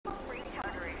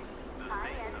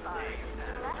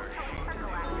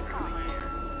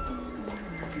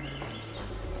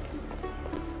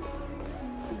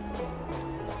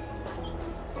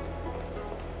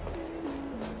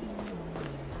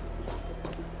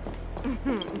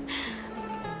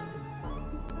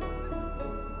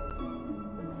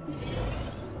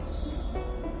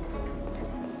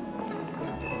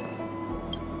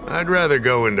I'd rather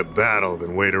go into battle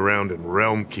than wait around in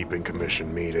Realm-Keeping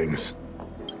Commission meetings.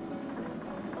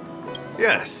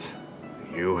 Yes,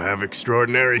 you have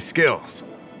extraordinary skills,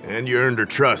 and you earned her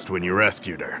trust when you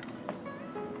rescued her.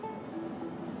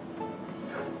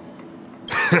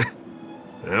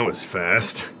 That was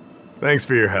fast. Thanks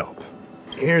for your help.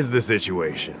 Here's the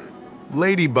situation.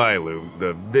 Lady Bailu,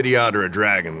 the Videodara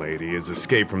Dragon Lady, has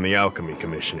escaped from the Alchemy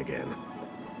Commission again.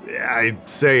 I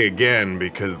say again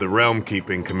because the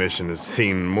Realm-Keeping Commission has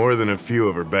seen more than a few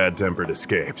of her bad-tempered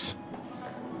escapes.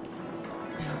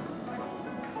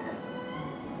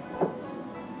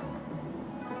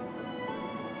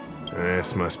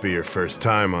 This must be your first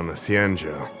time on the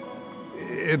Xianzhou.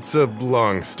 It's a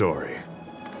long story.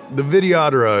 The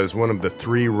Videodara is one of the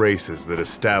 3 races that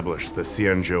established the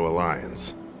Xianzhou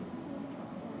Alliance.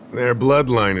 Their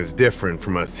bloodline is different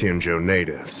from us Xianzhou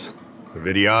natives. The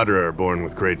Videodara are born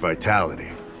with great vitality.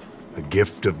 A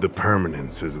gift of the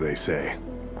permanence, as they say.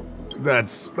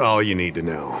 That's all you need to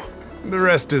know. The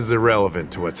rest is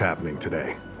irrelevant to what's happening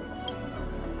today.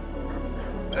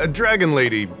 A Dragon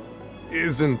Lady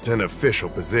isn't an official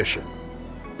position.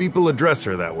 People address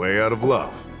her that way out of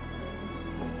love.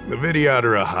 The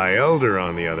Videodara High Elder,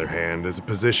 on the other hand, is a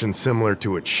position similar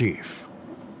to a chief.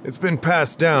 It's been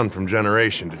passed down from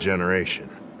generation to generation.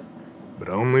 But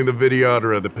only the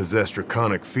Videodara that possess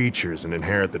draconic features and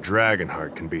inherit the dragon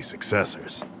heart can be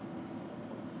successors.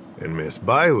 And Miss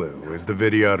Bailu is the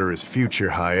Videodara's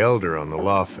future High Elder on the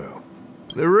Luofu.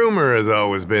 The rumor has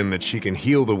always been that she can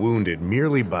heal the wounded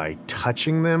merely by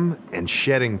touching them and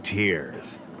shedding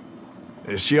tears.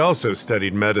 She also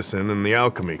studied medicine in the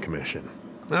Alchemy Commission.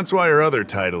 That's why her other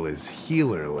title is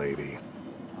Healer Lady.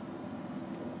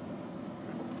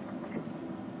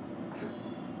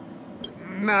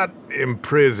 Not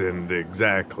imprisoned,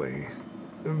 exactly.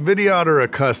 Videodara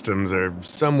customs are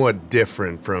somewhat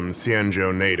different from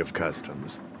Xianzhou native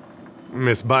customs.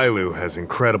 Miss Bailu has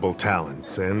incredible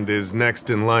talents and is next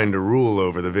in line to rule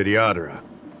over the Videodara.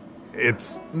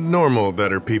 It's normal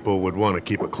that her people would want to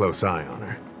keep a close eye on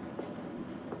her.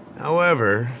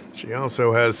 However, she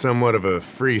also has somewhat of a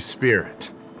free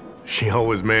spirit. She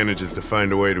always manages to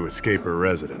find a way to escape her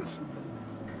residence.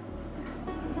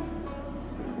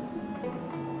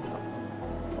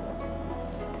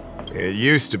 It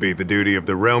used to be the duty of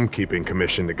the Realm-Keeping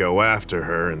Commission to go after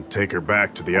her and take her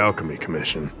back to the Alchemy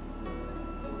Commission.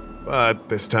 But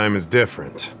this time is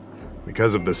different.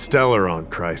 Because of the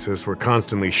Stellaron crisis, we're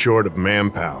constantly short of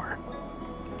manpower.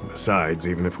 Besides,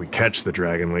 even if we catch the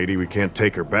Dragon Lady, we can't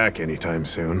take her back anytime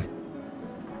soon.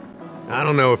 I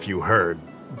don't know if you heard,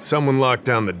 someone locked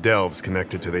down the delves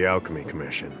connected to the Alchemy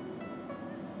Commission.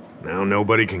 Now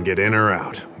nobody can get in or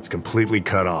out. It's completely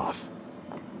cut off.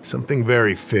 Something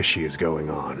very fishy is going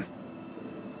on.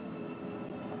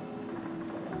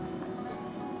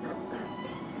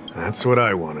 That's what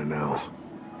I want to know.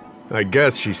 I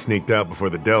guess she sneaked out before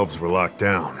the delves were locked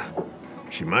down.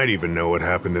 She might even know what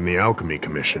happened in the Alchemy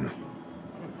Commission.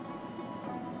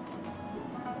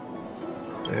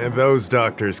 And those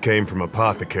doctors came from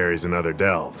apothecaries and other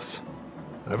delves.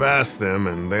 I've asked them,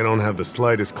 and they don't have the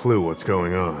slightest clue what's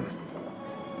going on.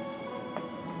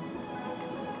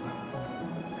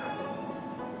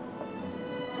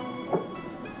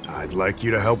 I'd like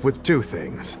you to help with 2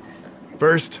 things.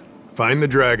 First, find the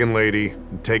Dragon Lady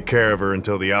and take care of her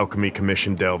until the Alchemy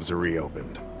Commission delves are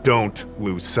reopened. Don't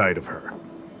lose sight of her.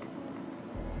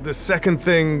 The second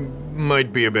thing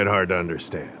might be a bit hard to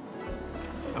understand.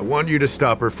 I want you to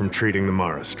stop her from treating the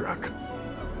Mara struck.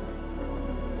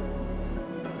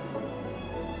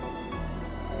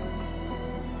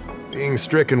 Being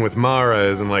stricken with Mara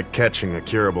isn't like catching a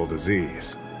curable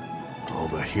disease. All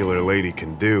the Healer Lady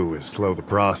can do is slow the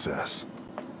process.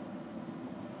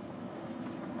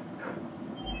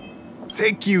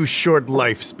 Take you short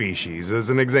life species as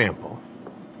an example.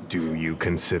 Do you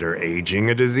consider aging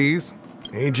a disease?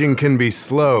 Aging can be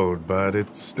slowed, but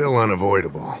it's still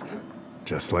unavoidable.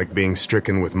 Just like being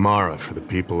stricken with Mara for the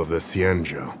people of the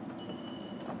Xianzhou.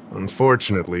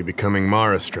 Unfortunately, becoming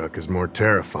Mara-struck is more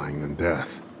terrifying than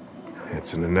death.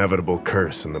 It's an inevitable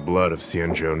curse in the blood of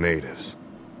Xianzhou natives.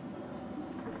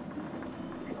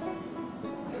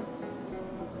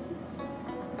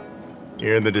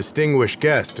 You're the distinguished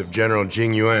guest of General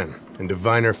Jing Yuan and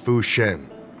Diviner Fu Shen.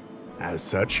 As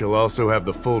such, you'll also have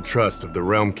the full trust of the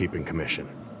Realm-Keeping Commission.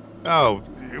 Oh,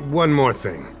 one more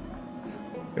thing.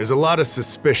 There's a lot of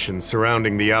suspicion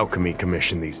surrounding the Alchemy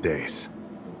Commission these days.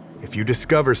 If you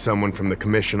discover someone from the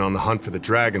Commission on the hunt for the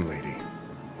Dragon Lady,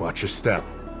 watch your step.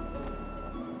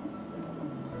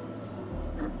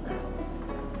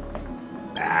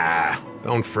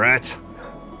 Don't fret.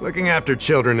 Looking after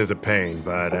children is a pain,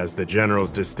 but as the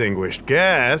General's distinguished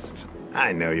guest,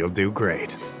 I know you'll do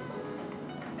great.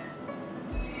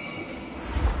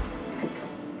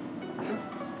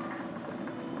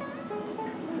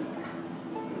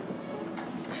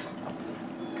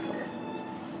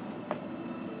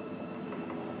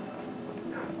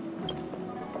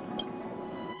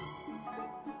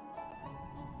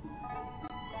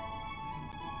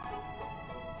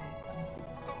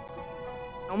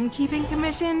 Homekeeping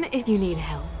commission if you need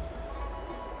help.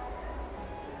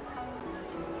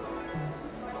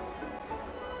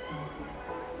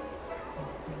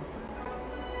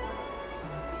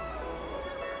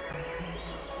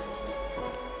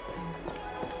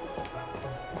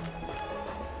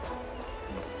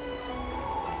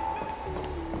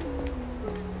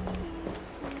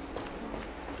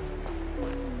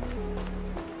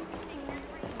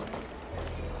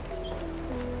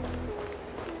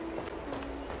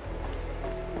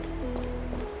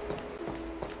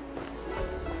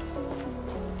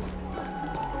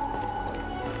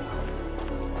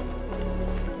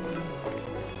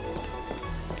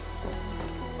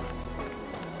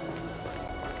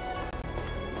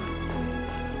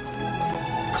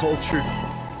 Cultured.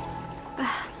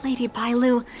 Lady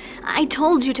Bailu, I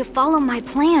told you to follow my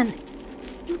plan.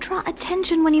 You draw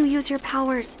attention when you use your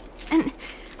powers, and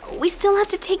we still have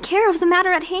to take care of the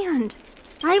matter at hand.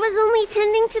 I was only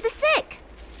tending to the sick.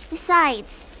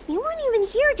 Besides, you weren't even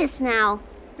here just now.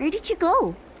 Where did you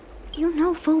go? You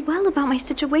know full well about my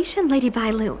situation, Lady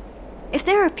Bailu. If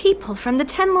there are people from the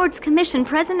Ten Lords Commission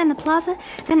present in the plaza,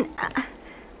 then...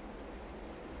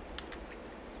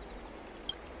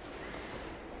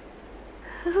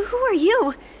 Who are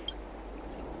you?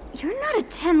 You're not a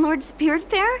Ten Lord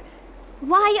Spiritfarer.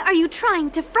 Why are you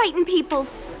trying to frighten people?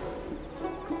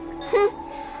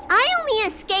 I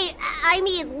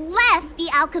only left the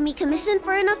Alchemy Commission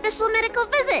for an official medical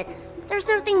visit. There's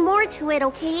nothing more to it,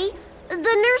 okay? The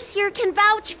nurse here can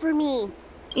vouch for me.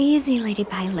 Easy, Lady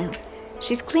Bailu.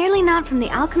 She's clearly not from the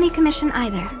Alchemy Commission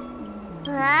either.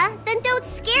 Then don't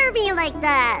scare me like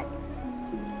that.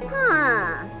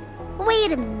 Huh.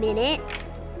 Wait a minute.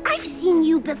 I've seen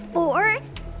you before.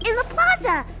 In the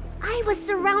plaza. I was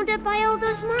surrounded by all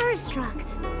those Marastruck.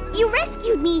 You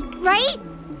rescued me, right?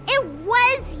 It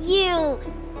was you.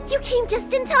 You came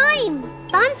just in time.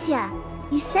 Bancia,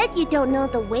 you said you don't know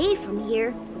the way from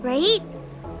here, right?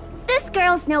 This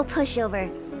girl's no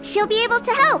pushover. She'll be able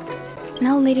to help.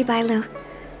 No, Lady Bailu.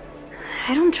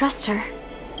 I don't trust her.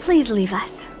 Please leave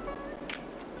us.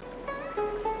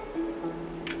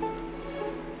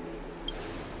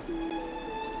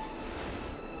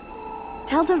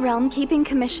 Tell the Realm Keeping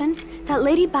Commission that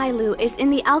Lady Bailu is in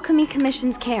the Alchemy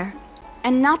Commission's care,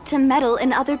 and not to meddle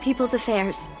in other people's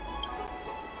affairs.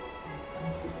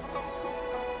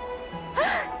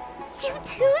 You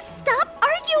two, stop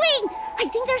arguing! I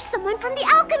think there's someone from the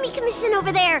Alchemy Commission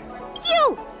over there!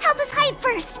 You! Help us hide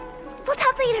first! We'll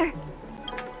talk later!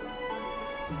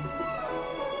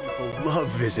 People love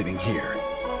visiting here.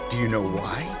 Do you know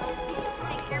why?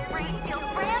 Your brain feels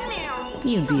brand new.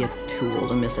 You'd be a tool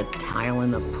to miss a tile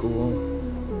in the pool.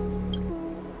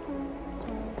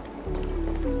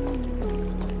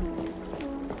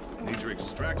 Need to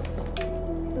extract.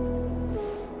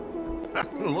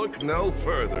 Look no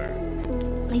further.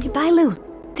 Lady Bailu,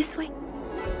 this way.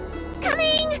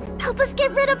 Coming! Help us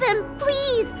get rid of him,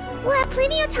 please! We'll have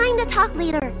plenty of time to talk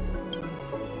later.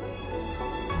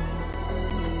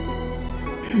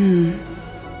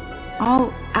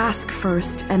 I'll ask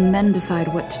first and then decide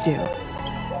what to do.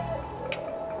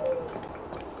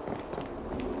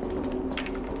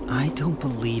 I don't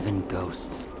believe in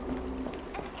ghosts.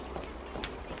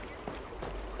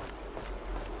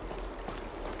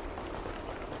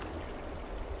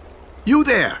 You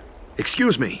there!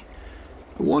 Excuse me.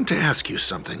 I want to ask you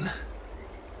something.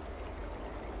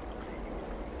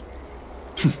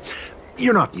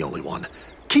 You're not the only one.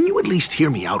 Can you at least hear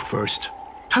me out first?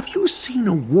 Have you seen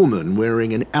a woman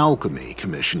wearing an Alchemy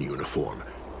Commission uniform?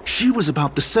 She was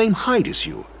about the same height as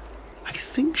you. I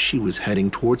think she was heading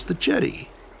towards the jetty.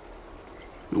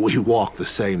 We walk the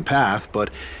same path, but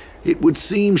it would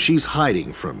seem she's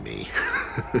hiding from me.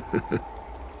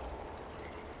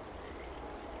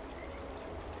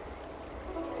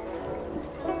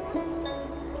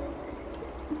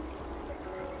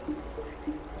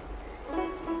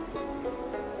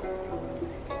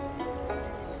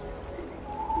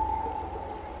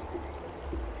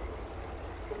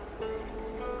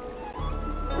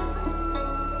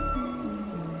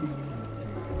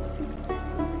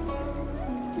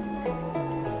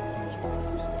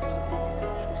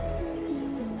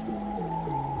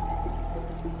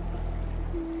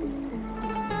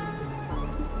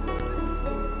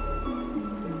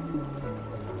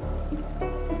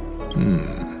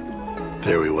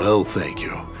 Very well, thank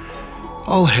you.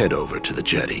 I'll head over to the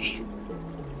jetty.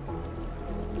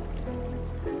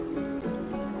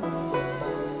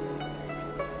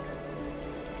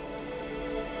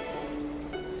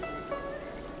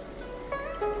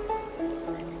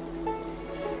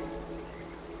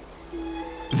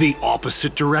 The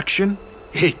opposite direction?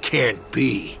 It can't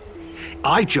be.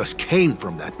 I just came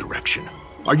from that direction.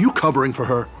 Are you covering for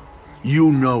her?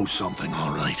 You know something,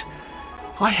 all right.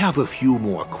 I have a few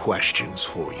more questions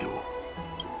for you.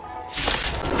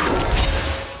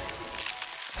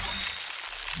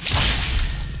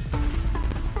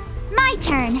 My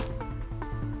turn.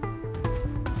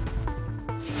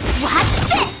 Watch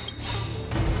this!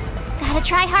 Gotta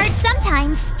try hard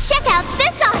sometimes. Check out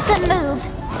this awesome move!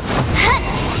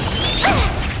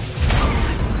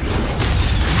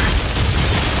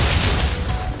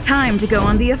 Time to go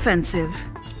on the offensive.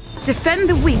 Defend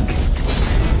the weak.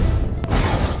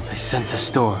 I sense a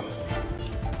storm.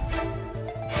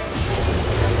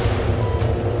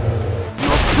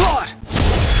 Your blood!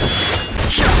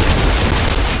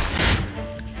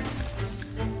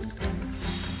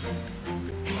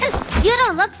 You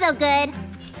don't look so good.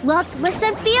 Look,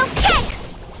 listen, feel, kick!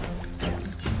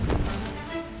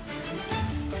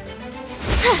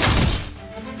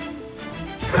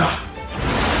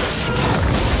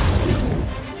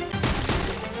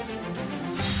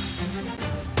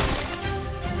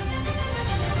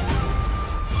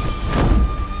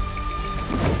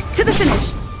 To the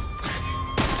finish.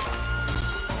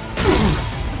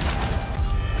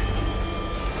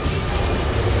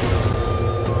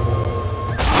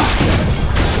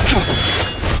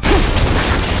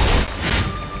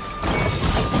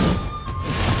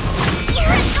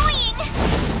 You're annoying!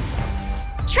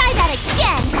 Try that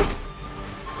again!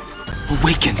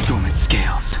 Awaken, dormant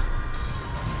scales.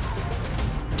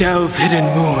 Delve, hidden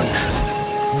moon.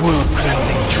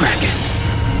 World-cleansing dragon.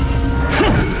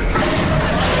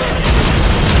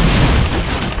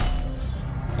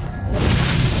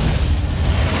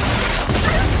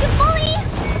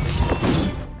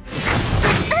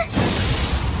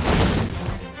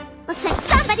 Looks like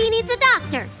somebody needs a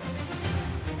doctor.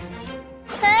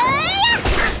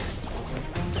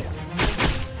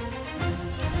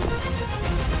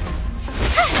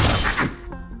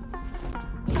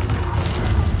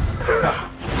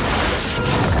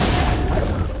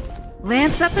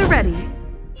 Lance at the ready.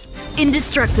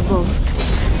 Indestructible.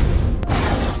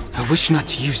 I wish not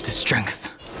to use the strength.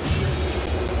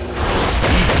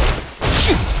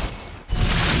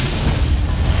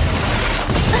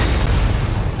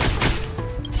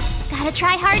 Gotta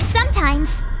try hard sometimes.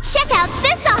 Check out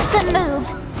this awesome move!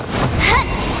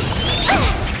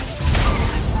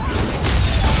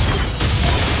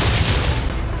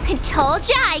 I told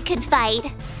ya I could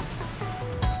fight.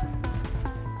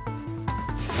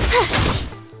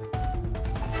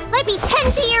 Let me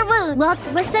tend to your wound. Look,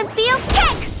 listen, feel,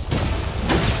 kick!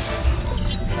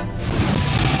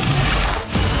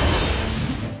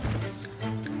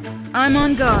 I'm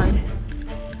on guard.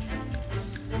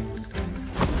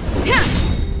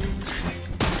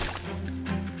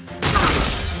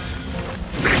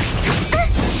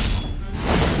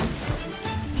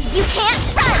 You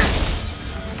can't run!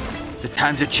 The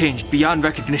times have changed beyond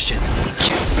recognition.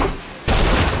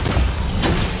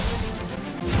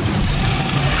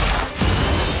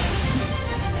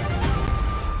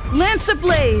 Lance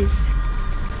ablaze!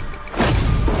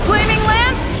 Flaming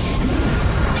lance!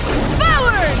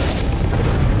 Forward!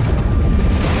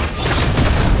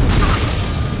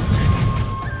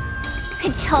 I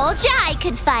told ya I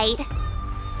could fight.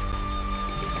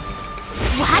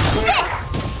 Watch this!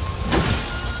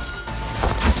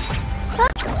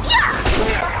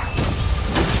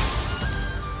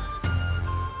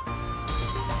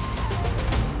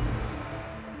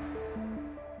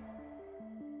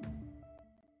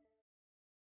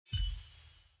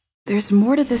 There's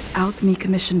more to this alchemy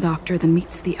commission doctor than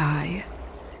meets the eye.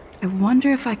 I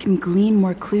wonder if I can glean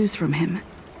more clues from him.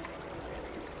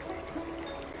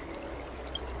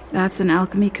 That's an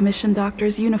alchemy commission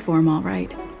doctor's uniform, all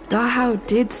right. Dahao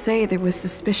did say there was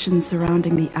suspicion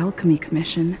surrounding the alchemy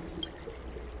commission.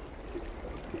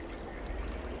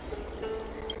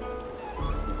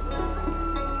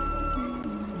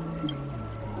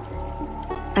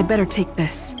 I'd better take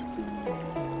this.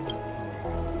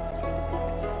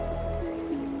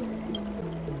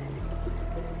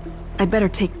 I'd better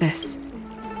take this.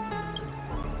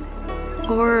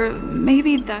 Or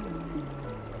maybe that...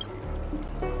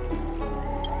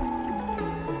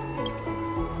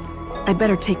 I'd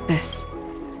better take this.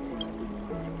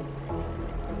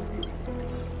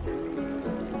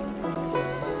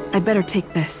 I'd better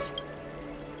take this.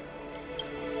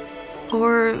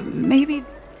 Or maybe...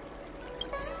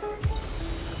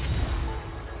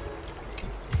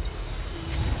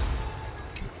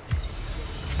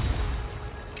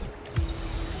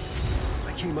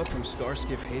 I came up from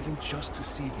Starskiff Haven just to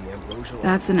see the Ambrosial...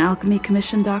 That's an Alchemy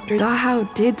Commission, Doctor.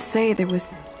 Dahao did say there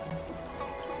was...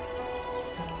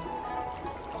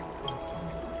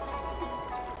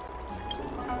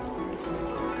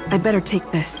 I'd better take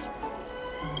this.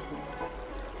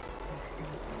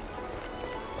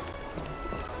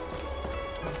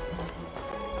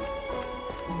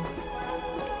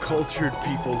 Cultured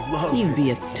people love You'd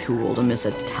be a visiting here. tool to miss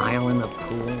a tile in the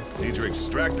pool. Need your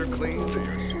extractor cleaned or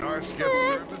your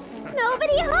Starskiff service?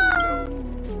 Nobody home!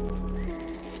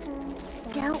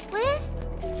 Dealt with?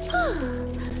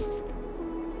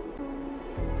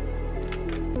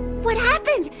 What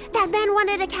happened? That man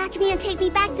wanted to catch me and take me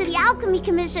back to the Alchemy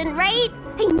Commission, right?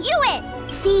 I knew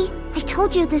it! See, I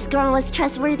told you this girl was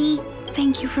trustworthy.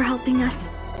 Thank you for helping us.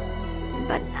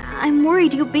 But I'm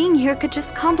worried you being here could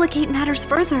just complicate matters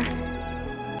further.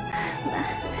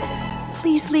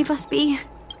 Please leave us be.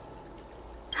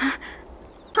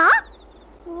 Huh?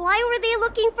 Why were they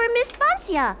looking for Miss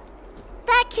Boncia?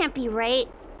 That can't be right.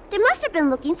 They must have been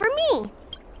looking for me.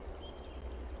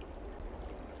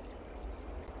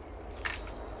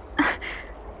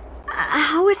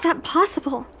 How is that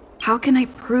possible? How can I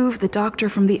prove the doctor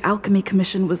from the Alchemy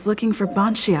Commission was looking for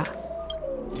Banshia?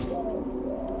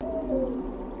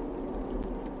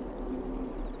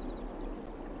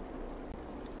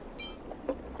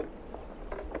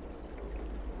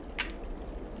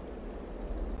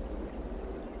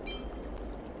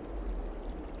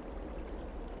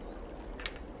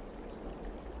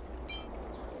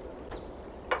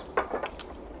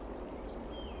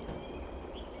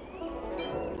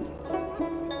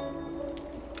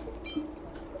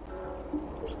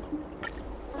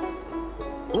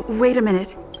 Wait a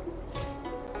minute.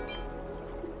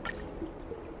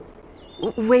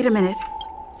 Wait a minute.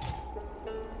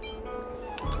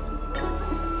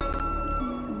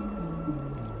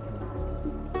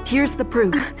 Here's the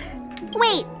proof.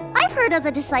 Wait, I've heard of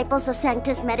the disciples of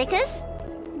Sanctus Medicus.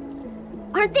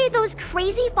 Aren't they those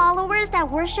crazy followers that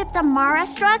worship the Mara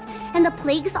Struck and the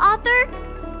Plague's author?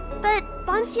 But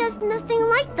Boncia's nothing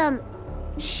like them.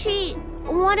 She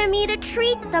wanted me to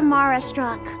treat the Mara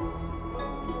Struck.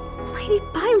 Lady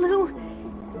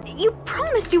Bailu, you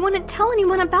promised you wouldn't tell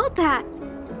anyone about that.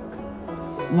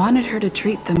 Wanted her to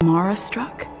treat the Mara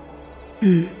Struck?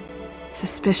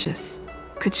 Suspicious.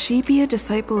 Could she be a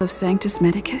disciple of Sanctus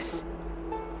Medicus?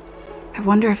 I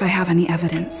wonder if I have any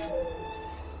evidence.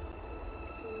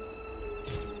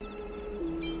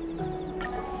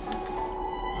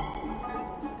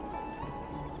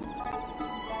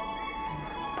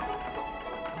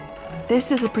 This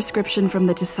is a prescription from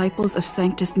the disciples of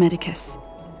Sanctus Medicus.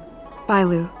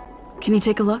 Bailu, can you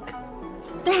take a look?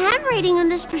 The handwriting on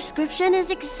this prescription is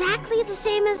exactly the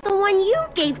same as the one you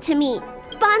gave to me.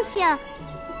 Boncia,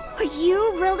 are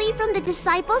you really from the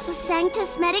disciples of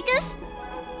Sanctus Medicus?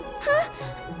 Huh?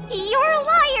 You're a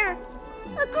liar!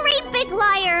 A great big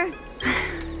liar!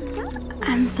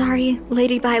 I'm sorry,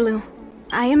 Lady Bailu.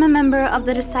 I am a member of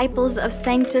the disciples of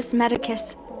Sanctus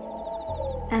Medicus.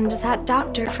 And that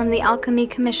doctor from the Alchemy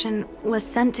Commission was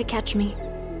sent to catch me.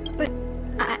 But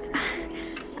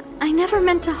I never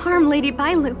meant to harm Lady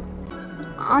Bailu.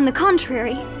 On the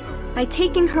contrary, by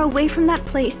taking her away from that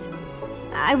place,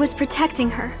 I was protecting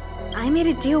her. I made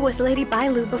a deal with Lady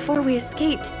Bailu before we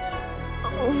escaped.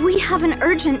 We have an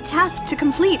urgent task to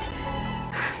complete.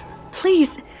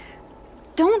 Please,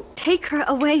 don't take her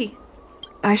away.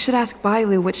 I should ask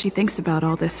Bailu what she thinks about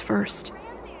all this first.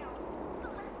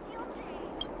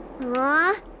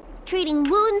 Treating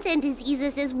wounds and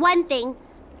diseases is one thing,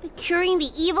 but curing the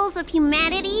evils of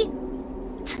humanity?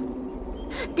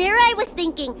 There I was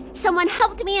thinking, someone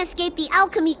helped me escape the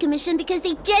Alchemy Commission because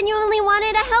they genuinely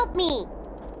wanted to help me.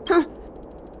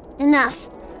 Enough.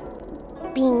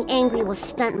 Being angry will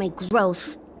stunt my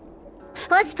growth.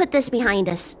 Let's put this behind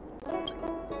us.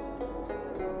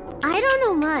 I don't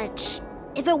know much.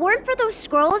 If it weren't for those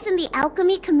scrolls in the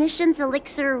Alchemy Commission's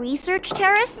Elixir Research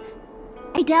Terrace,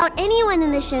 I doubt anyone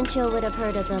in the Shincho would have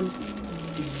heard of them.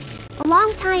 A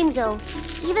long time ago,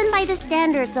 even by the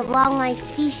standards of long-life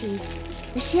species,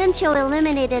 the Shincho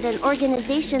eliminated an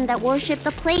organization that worshipped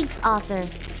the Plague's author.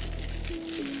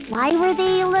 Why were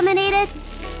they eliminated?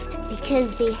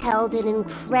 Because they held an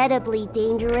incredibly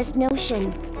dangerous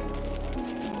notion.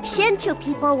 Shincho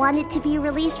people wanted to be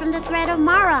released from the threat of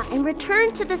Mara and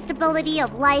return to the stability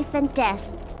of life and death.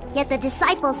 Yet the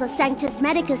disciples of Sanctus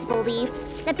Medicus believed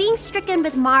that being stricken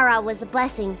with Mara was a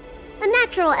blessing, a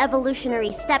natural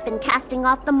evolutionary step in casting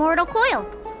off the mortal coil.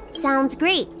 Sounds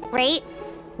great, right?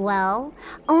 Well,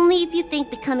 only if you think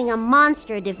becoming a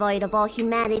monster devoid of all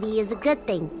humanity is a good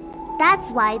thing.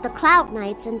 That's why the Cloud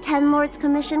Knights and Ten Lords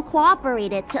Commission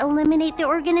cooperated to eliminate the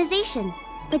organization.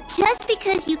 But just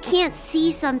because you can't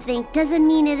see something doesn't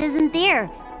mean it isn't there.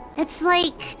 It's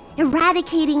like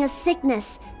eradicating a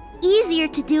sickness. Easier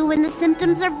to do when the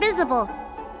symptoms are visible.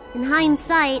 In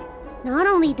hindsight, not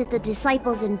only did the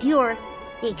disciples endure,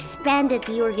 they expanded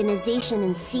the organization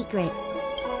in secret.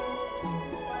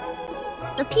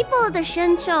 The people of the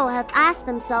Shenshou have asked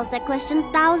themselves that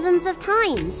question thousands of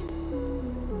times.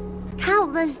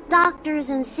 Countless doctors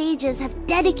and sages have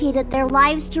dedicated their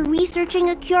lives to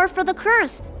researching a cure for the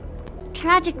curse.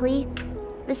 Tragically,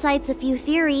 besides a few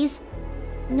theories,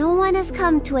 no one has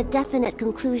come to a definite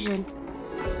conclusion.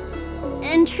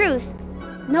 In truth,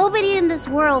 nobody in this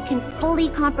world can fully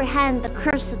comprehend the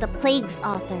curse of the plague's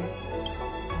author.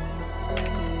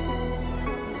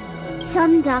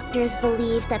 Some doctors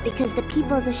believe that because the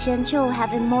people of the Shenshou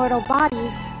have immortal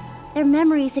bodies, their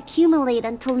memories accumulate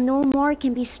until no more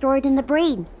can be stored in the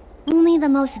brain. Only the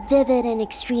most vivid and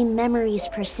extreme memories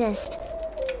persist.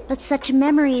 But such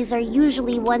memories are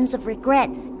usually ones of regret,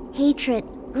 hatred,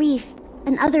 grief,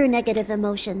 and other negative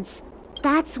emotions.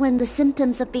 That's when the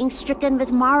symptoms of being stricken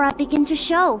with Mara begin to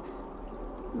show.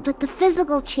 But the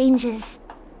physical changes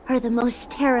are the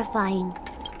most terrifying.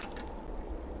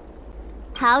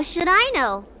 How should I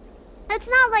know? It's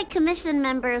not like Commission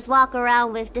members walk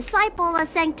around with Disciple a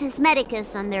Sanctus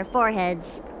Medicus on their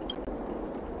foreheads.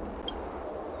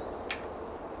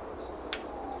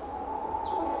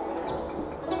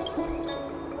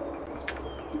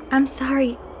 I'm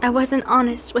sorry I wasn't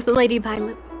honest with Lady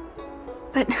Bailu.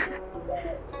 But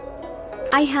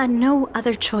I had no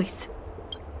other choice.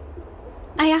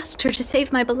 I asked her to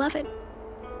save my beloved.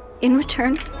 In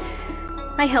return,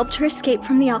 I helped her escape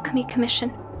from the Alchemy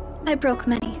Commission. I broke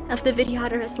many of the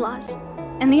Vidyadhara's laws,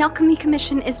 and the Alchemy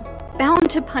Commission is bound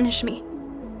to punish me.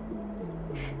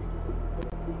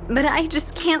 But I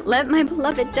just can't let my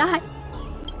beloved die.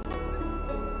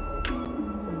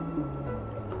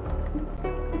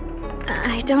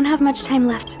 I don't have much time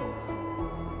left.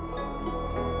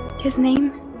 His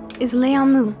name is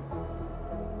Liamu.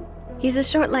 He's a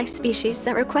short-life species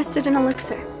that requested an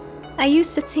elixir. I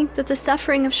used to think that the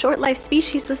suffering of short-life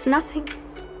species was nothing.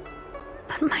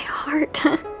 But my heart...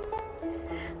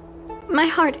 my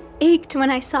heart ached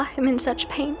when I saw him in such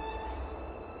pain.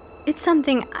 It's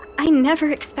something I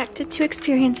never expected to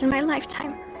experience in my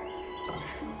lifetime.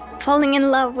 Falling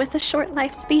in love with a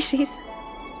short-life species.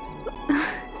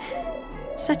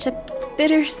 Such a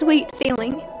bittersweet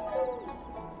feeling.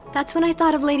 That's when I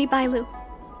thought of Lady Bailu,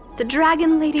 the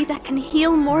dragon lady that can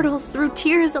heal mortals through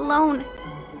tears alone.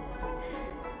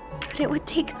 But it would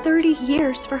take 30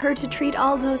 years for her to treat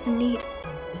all those in need.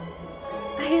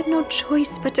 I had no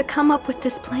choice but to come up with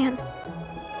this plan.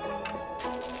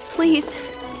 Please,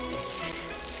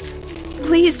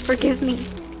 please forgive me.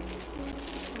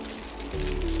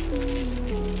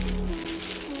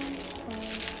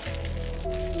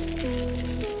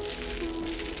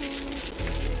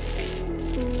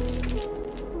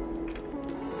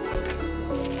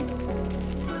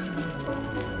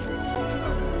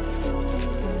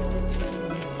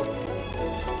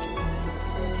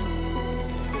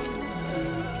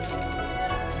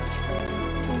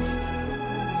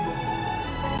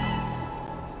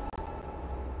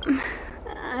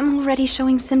 I'm already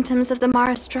showing symptoms of the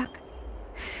Mara struck.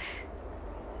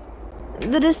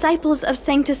 The disciples of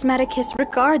Sanctus Medicus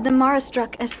regard the Mara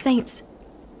struck as saints.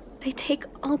 They take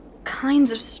all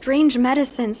kinds of strange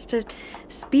medicines to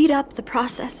speed up the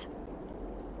process.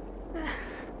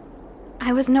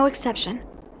 I was no exception.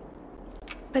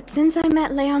 But since I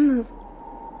met Liamu,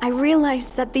 I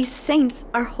realized that these saints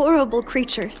are horrible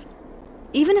creatures.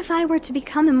 Even if I were to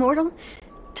become immortal,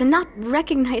 to not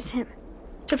recognize him,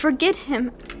 to forget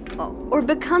him, or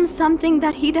become something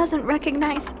that he doesn't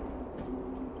recognize.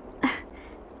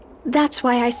 That's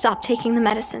why I stopped taking the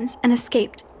medicines and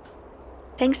escaped.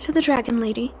 Thanks to the Dragon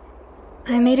Lady,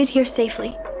 I made it here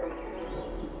safely.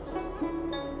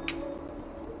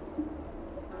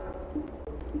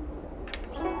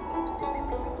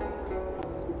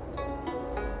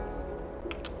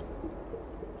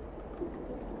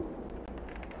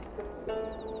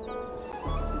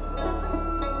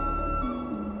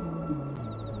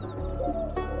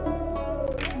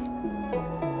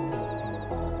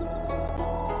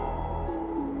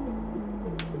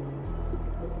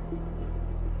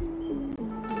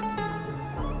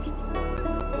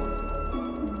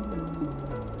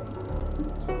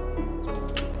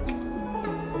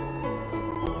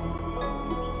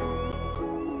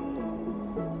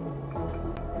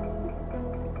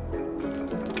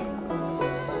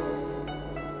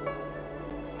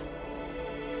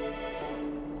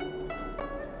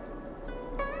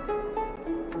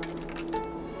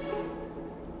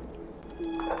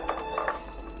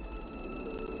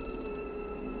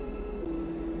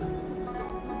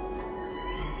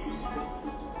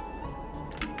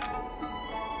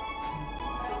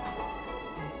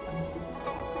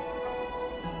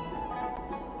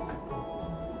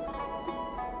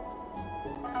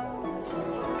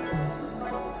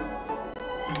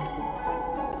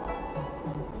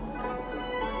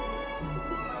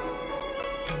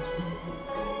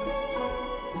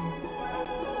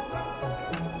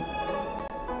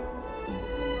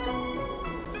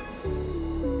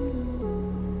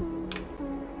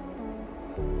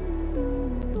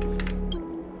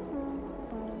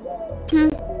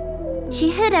 She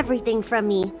hid everything from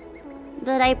me,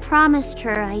 but I promised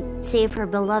her I'd save her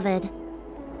beloved.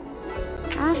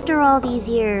 After all these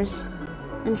years,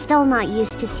 I'm still not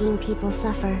used to seeing people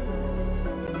suffer.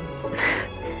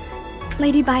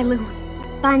 Lady Bailu.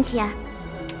 Bansia,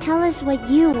 tell us what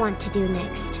you want to do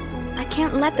next. I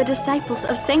can't let the disciples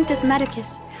of Sanctus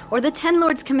Medicus or the Ten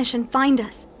Lords Commission find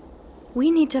us.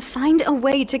 We need to find a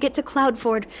way to get to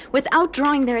Cloudford without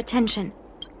drawing their attention.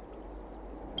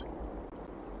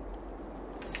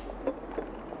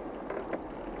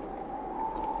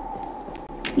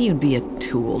 You'd be a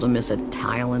tool to miss a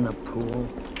tile in the pool.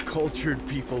 Cultured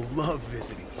people love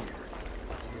visiting here.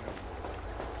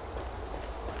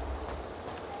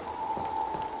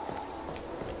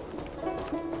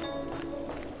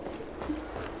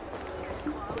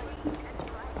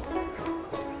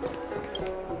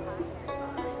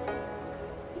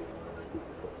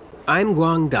 I'm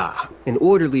Guang Da, an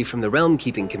orderly from the Realm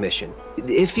Keeping Commission.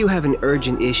 If you have an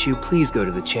urgent issue, please go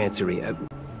to the Chancery.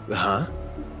 Huh?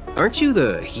 Aren't you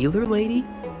the healer lady?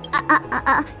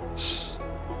 Shh.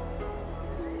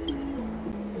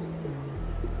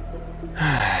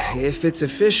 If it's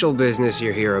official business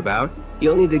you're here about,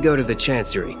 you'll need to go to the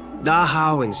Chancery. Da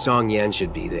Hao and Song Yan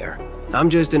should be there. I'm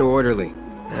just an orderly.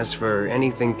 As for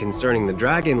anything concerning the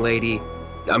Dragon Lady,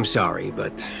 I'm sorry,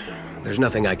 but there's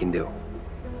nothing I can do.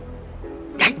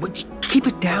 Hey, keep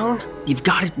it down. You've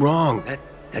got it wrong.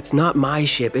 That's not my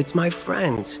ship, it's my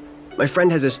friend's. My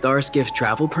friend has a Starskiff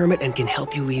travel permit and can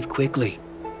help you leave quickly.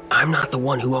 I'm not the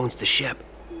one who owns the ship.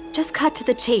 Just cut to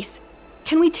the chase.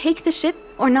 Can we take the ship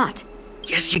or not?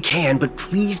 Yes, you can, but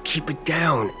please keep it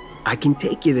down. I can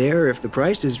take you there if the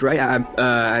price is right.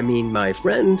 I mean, my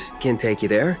friend can take you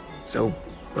there. So,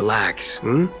 relax,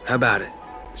 How about it?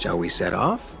 Shall we set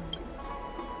off?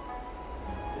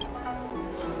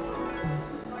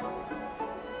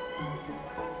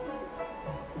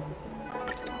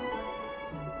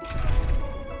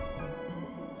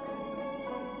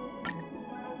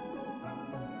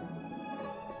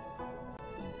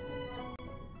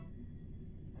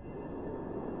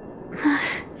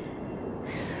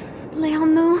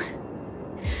 Leomu.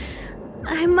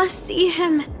 I must see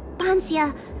him.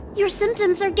 Bansia, your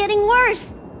symptoms are getting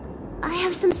worse. I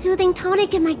have some soothing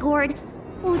tonic in my gourd.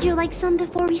 Would you like some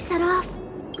before we set off?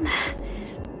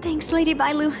 Thanks, Lady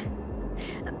Bailu.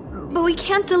 But we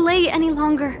can't delay any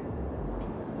longer.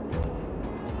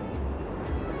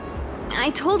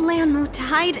 I told Leonmu to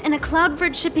hide in a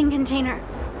Cloudford shipping container.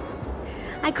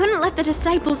 I couldn't let the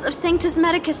disciples of Sanctus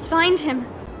Medicus find him.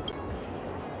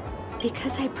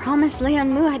 Because I promised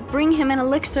Leonmu I'd bring him an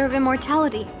elixir of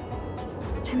immortality.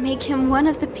 To make him one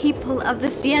of the people of the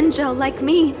Xianzhou like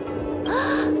me.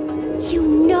 You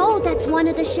know that's one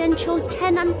of the Shencho's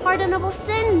 10 unpardonable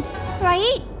sins,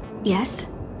 right? Yes.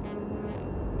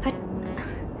 But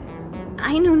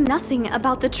I knew nothing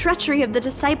about the treachery of the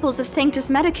disciples of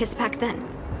Sanctus Medicus back then.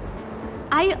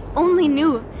 I only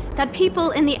knew that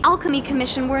people in the Alchemy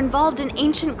Commission were involved in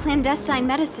ancient clandestine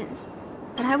medicines.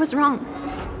 But I was wrong.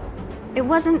 It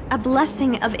wasn't a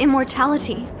blessing of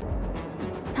immortality.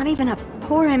 Not even a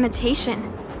poor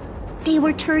imitation. They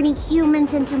were turning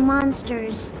humans into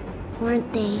monsters,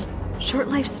 weren't they?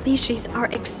 Short-lived species are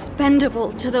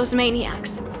expendable to those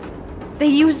maniacs. They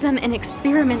use them in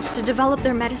experiments to develop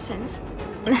their medicines.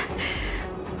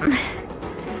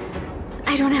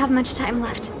 I don't have much time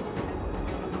left.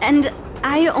 And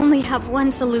I only have one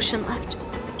solution left.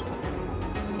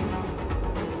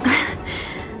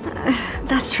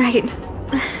 That's right.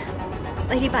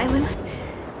 Lady Bailu,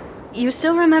 you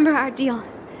still remember our deal,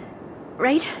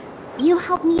 right? You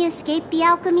helped me escape the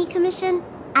Alchemy Commission,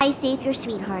 I save your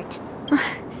sweetheart.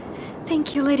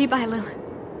 Thank you, Lady Bailu.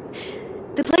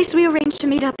 The place we arranged to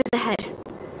meet up is ahead.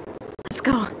 Let's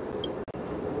go.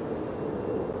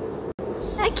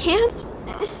 I can't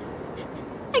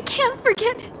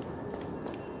forget it.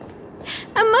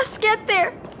 I must get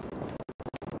there.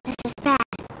 This is bad.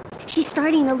 She's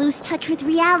starting to lose touch with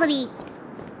reality.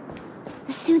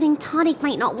 The soothing tonic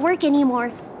might not work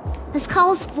anymore. This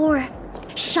calls for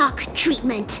shock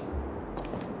treatment.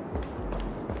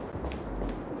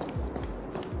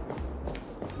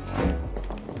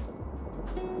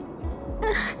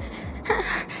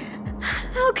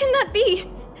 How can that be?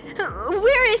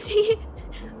 Where is he?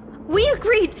 We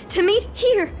agreed to meet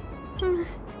here.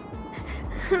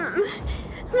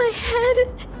 My head.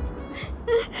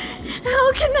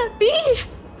 How can that be?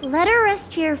 Let her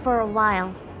rest here for a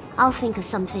while. I'll think of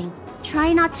something.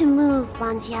 Try not to move,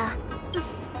 Bansia.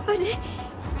 But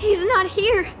he's not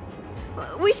here.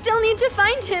 We still need to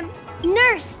find him.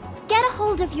 Nurse, get a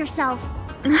hold of yourself.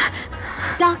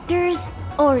 Doctor's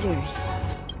orders.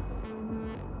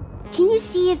 Can you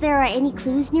see if there are any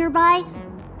clues nearby?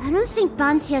 I don't think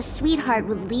Bansia's sweetheart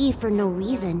would leave for no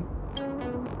reason.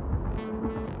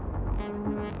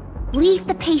 Leave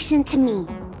the patient to me.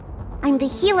 I'm the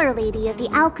healer lady of the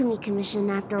Alchemy Commission,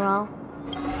 after all.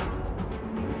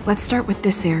 Let's start with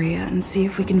this area and see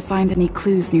if we can find any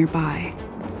clues nearby.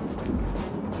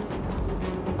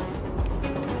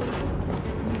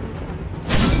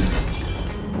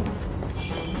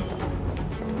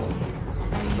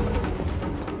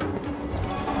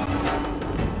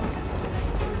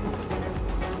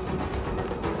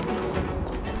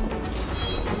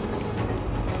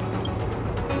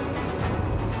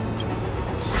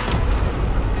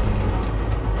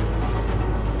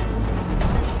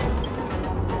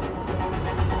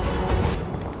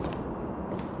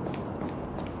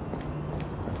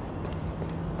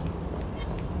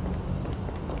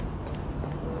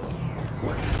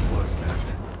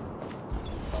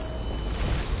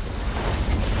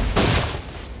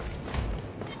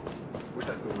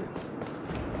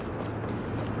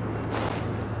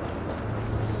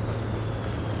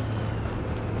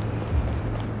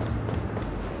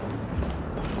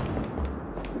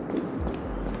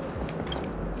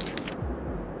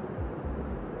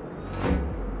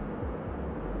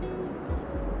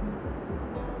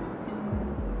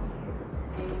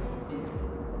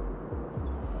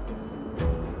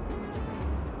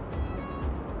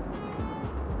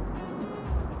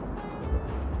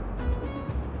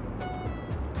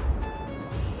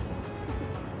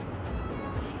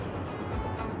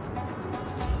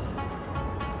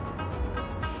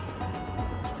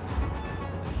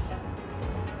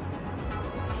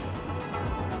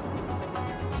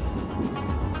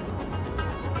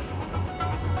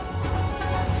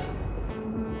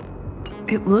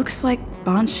 It looks like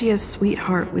Banshia's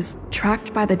sweetheart was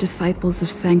tracked by the disciples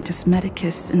of Sanctus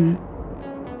Medicus and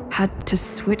had to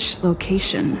switch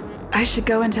location. I should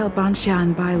go and tell Banshia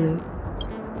and Bailu.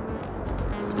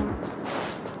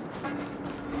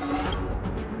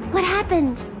 What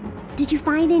happened? Did you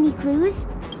find any clues?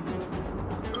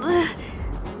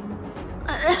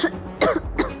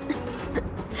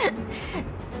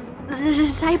 The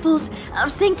disciples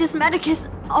of Sanctus Medicus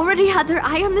already had their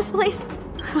eye on this place.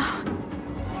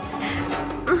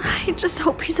 I just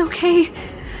hope he's okay.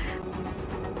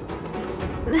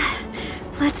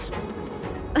 Let's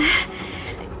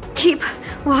keep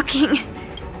walking.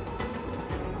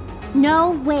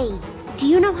 No way. Do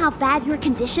you know how bad your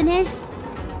condition is?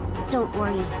 Don't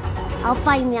worry. I'll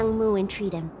find Liang Mu and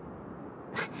treat him.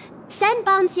 Send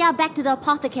Banxia back to the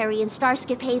apothecary in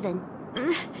Starskip Haven.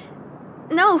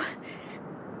 No.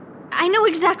 I know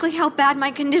exactly how bad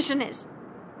my condition is.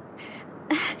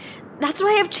 That's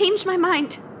why I've changed my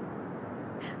mind.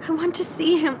 I want to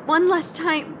see him one last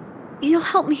time. You'll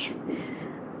help me,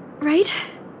 right?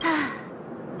 I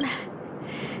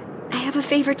have a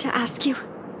favor to ask you.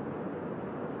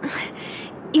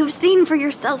 You've seen for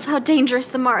yourself how dangerous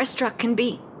the Mara Struck can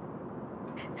be.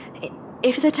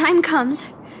 If the time comes,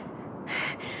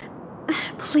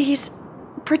 please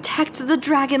protect the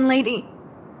Dragon Lady.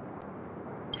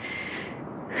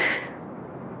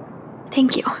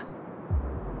 Thank you.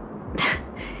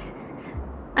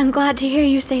 I'm glad to hear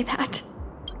you say that.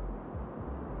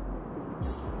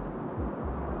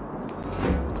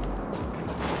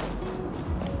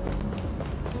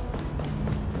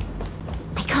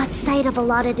 I caught sight of a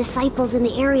lot of disciples in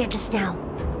the area just now.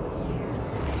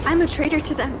 I'm a traitor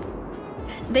to them.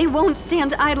 They won't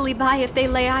stand idly by if they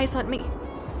lay eyes on me.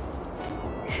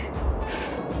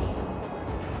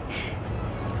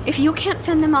 If you can't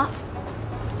fend them off,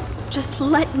 just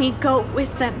let me go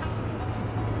with them.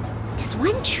 Does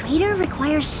one traitor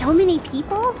require so many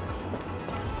people?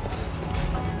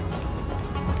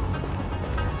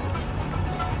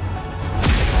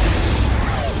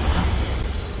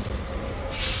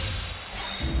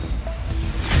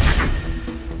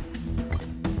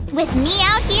 With me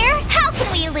out here, how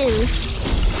can we lose?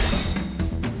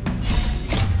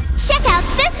 Check out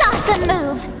this awesome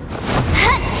move!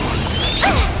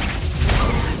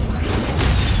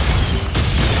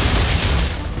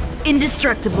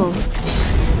 Indestructible.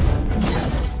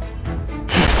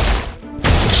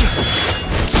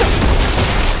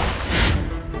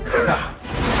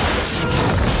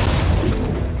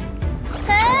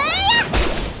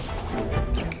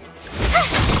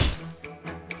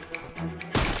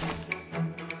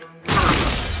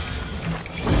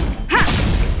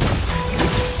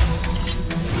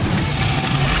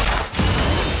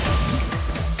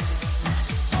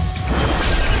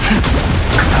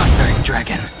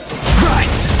 Dragon,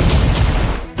 rise!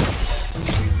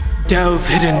 Delve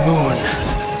hidden moon,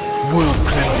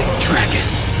 world-cleansing dragon.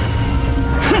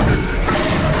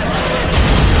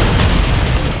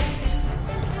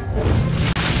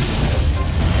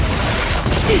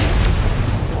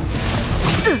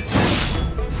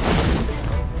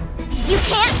 You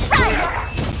can't run!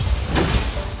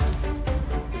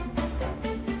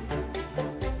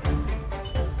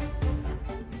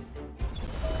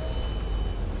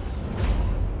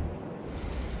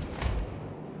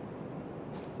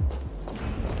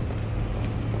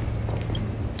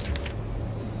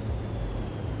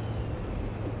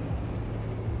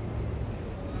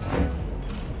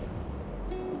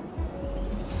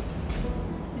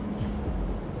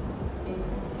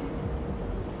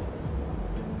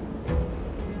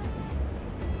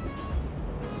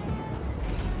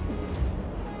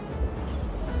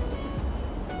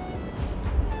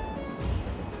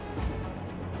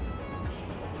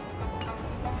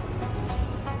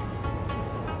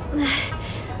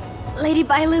 Lady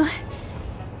Bailu,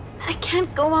 I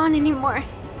can't go on anymore.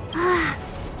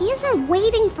 These are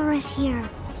waiting for us here.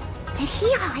 Did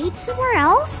he hide somewhere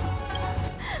else?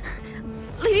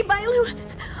 Lady Bailu,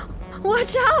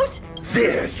 watch out!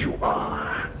 There you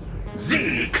are.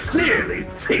 Z clearly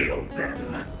failed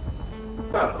then.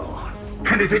 Oh,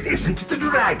 and if it isn't the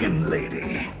Dragon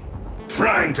Lady?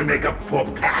 Trying to make up for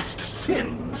past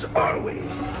sins, are we?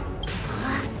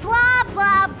 Blah,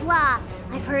 blah, blah.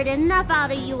 I've heard enough out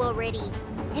of you already.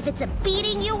 If it's a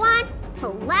beating you want,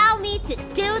 allow me to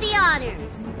do the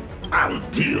honors. I'll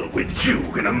deal with you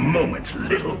in a moment,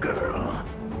 little girl.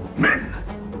 Men,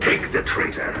 take the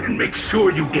traitor and make sure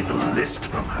you get the list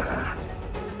from her.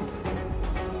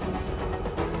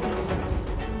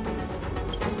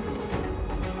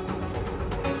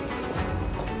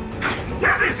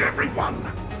 That is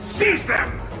everyone! Seize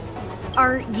them!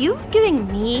 Are you giving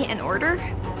me an order?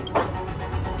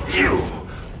 You!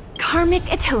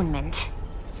 Karmic atonement.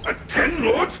 A Ten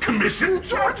Lords Commission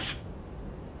judge?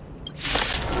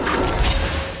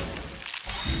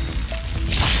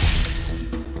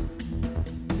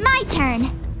 My turn.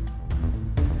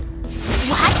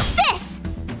 Watch this!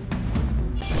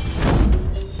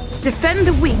 Defend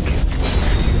the weak.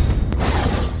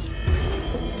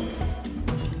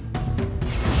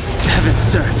 Heaven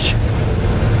Surge.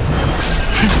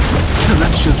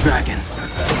 Celestial Dragon.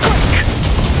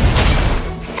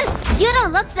 You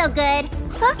don't look so good.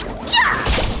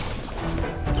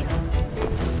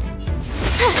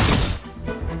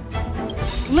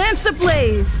 Lance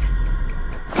ablaze!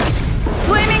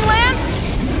 Flaming Lance!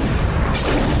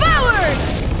 Forward!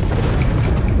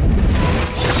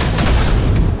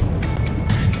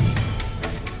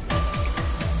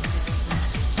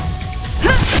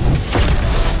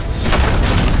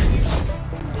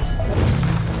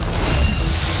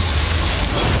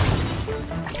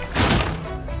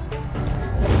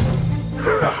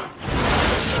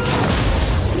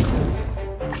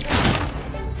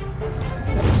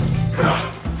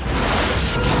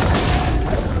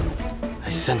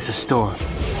 Sense a storm.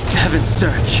 Heaven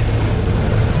Surge.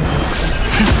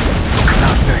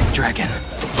 Cloud-bearing dragon.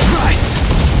 Rise!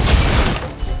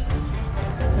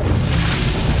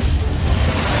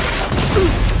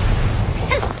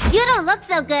 You don't look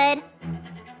so good.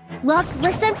 Look,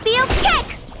 listen, feel,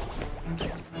 kick!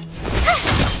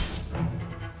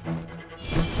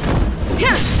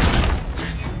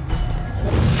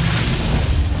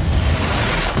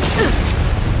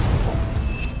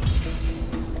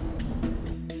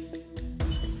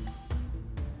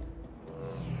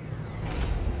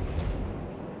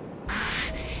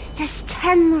 This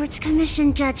Ten Lords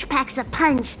Commission judge packs a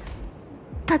punch.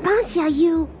 But Bancia,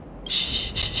 you...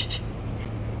 Shh.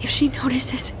 If she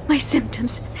notices my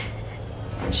symptoms,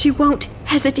 she won't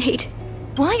hesitate.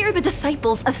 Why are the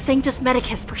disciples of Sanctus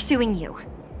Medicus pursuing you?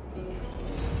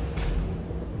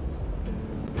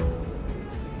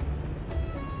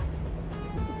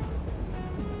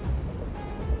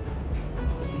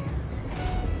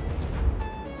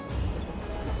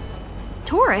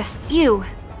 Taurus, you,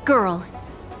 girl,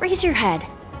 raise your head.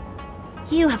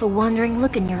 You have a wandering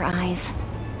look in your eyes.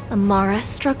 A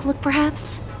Mara-struck look,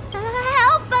 perhaps?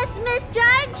 Help us, Miss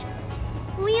Judge!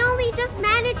 We only just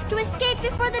managed to escape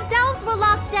before the delves were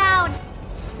locked down.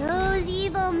 Those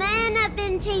evil men have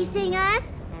been chasing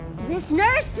us. This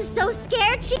nurse is so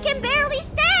scared she can barely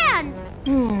stand.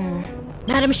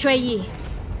 Madame Shui,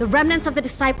 the remnants of the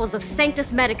disciples of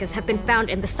Sanctus Medicus have been found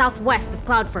in the southwest of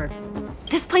Cloudford.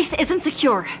 This place isn't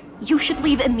secure. You should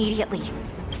leave immediately.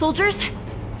 Soldiers,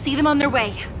 see them on their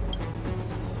way.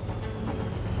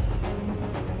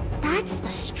 That's the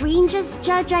strangest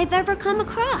judge I've ever come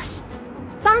across.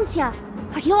 Bancia,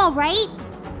 are you alright?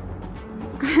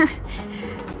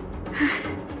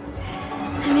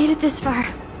 I made it this far.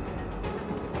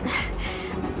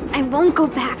 I won't go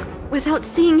back without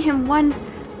seeing him one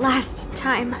last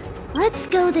time. Let's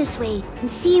go this way and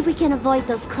see if we can avoid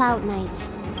those cloud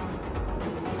knights.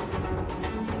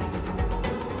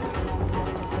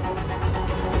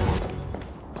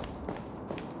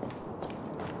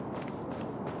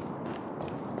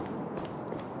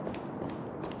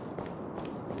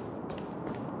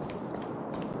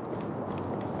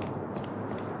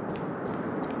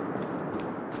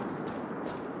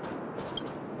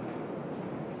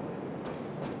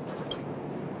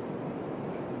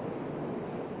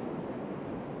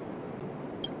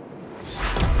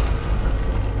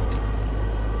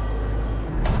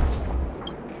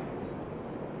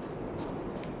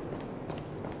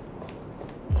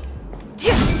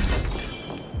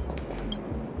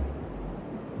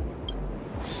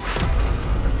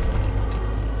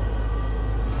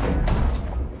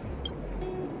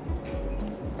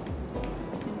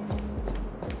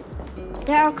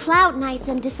 There are Cloud Knights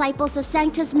and disciples of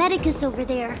Sanctus Medicus over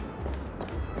there.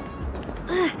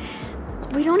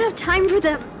 We don't have time for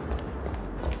them.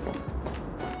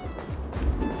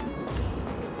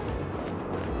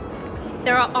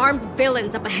 There are armed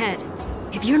villains up ahead.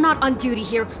 If you're not on duty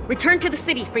here, return to the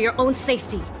city for your own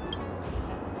safety.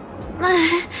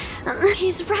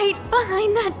 He's right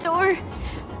behind that door.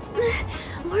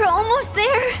 We're almost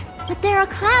there. But there are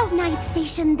Cloud Knights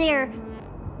stationed there.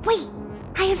 Wait,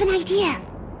 I have an idea.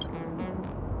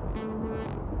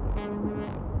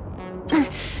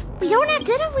 We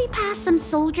didn't we pass some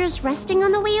soldiers resting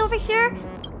on the way over here?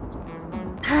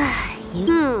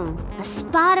 A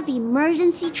spot of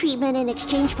emergency treatment in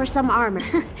exchange for some armor.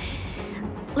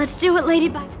 Let's do it,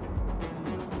 Ladybug.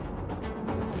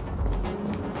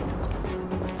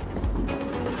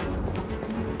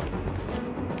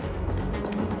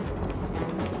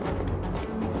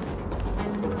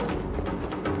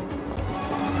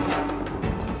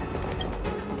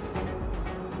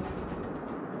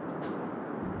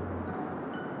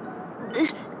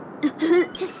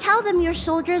 Just tell them your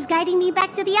soldiers guiding me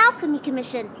back to the Alchemy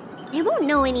Commission. They won't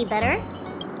know any better.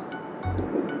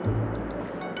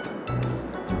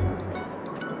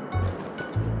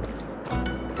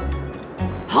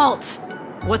 Halt!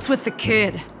 What's with the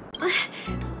kid?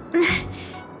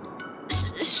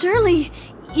 Surely,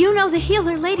 you know the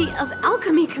healer lady of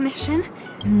Alchemy Commission.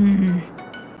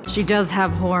 She does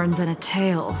have horns and a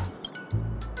tail.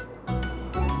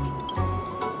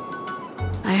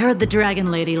 I heard the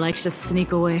Dragon Lady likes to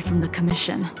sneak away from the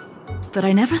commission, but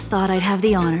I never thought I'd have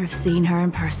the honor of seeing her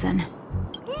in person.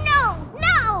 No!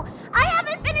 I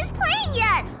haven't finished playing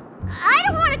yet! I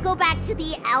don't want to go back to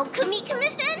the Alchemy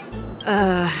Commission!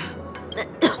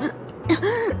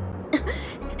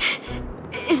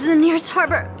 Is the nearest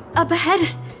harbor up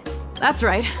ahead? That's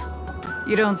right.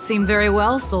 You don't seem very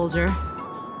well, soldier.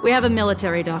 We have a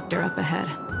military doctor up ahead.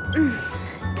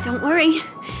 Don't worry.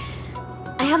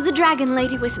 I have the Dragon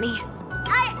Lady with me.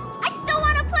 I still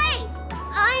want to play!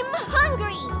 I'm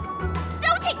hungry!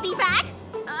 Don't take me back!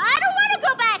 I don't want to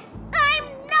go back! I'm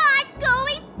not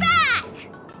going back!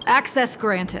 Access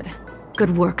granted.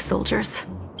 Good work, soldiers.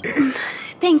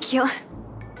 Thank you.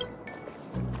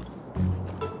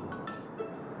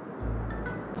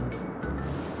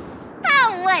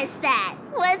 How was that?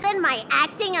 Wasn't my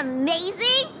acting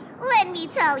amazing? Let me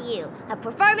tell you, a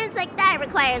performance like that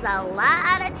requires a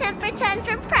lot of temper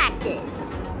tantrum practice.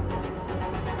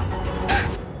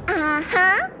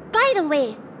 Uh-huh. By the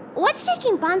way, what's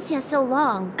taking Bansia so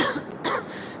long?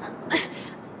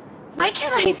 Why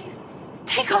can't I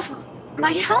take off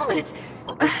my helmet?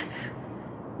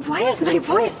 Why is my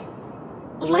voice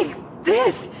like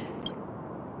this?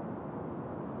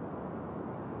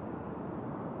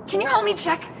 Can you help me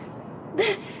check?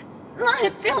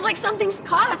 It feels like something's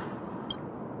caught.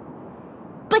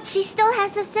 But she still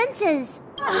has the senses.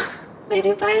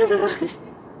 Lady Bailu,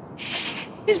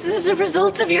 is this a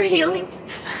result of your healing?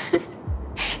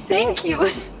 Thank you.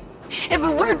 If it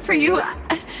weren't for you,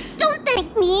 Don't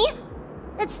thank me.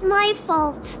 It's my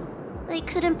fault. I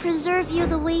couldn't preserve you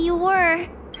the way you were.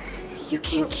 You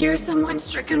can't cure someone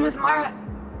stricken with Mara.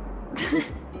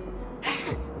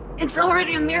 It's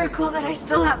already a miracle that I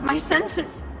still have my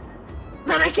senses.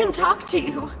 That I can talk to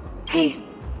you. Hey.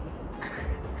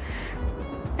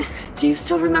 Do you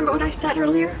still remember what I said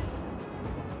earlier?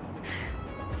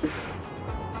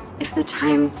 If the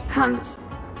time comes...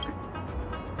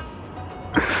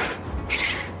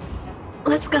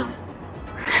 Let's go.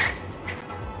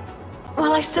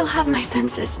 While I still have my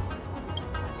senses.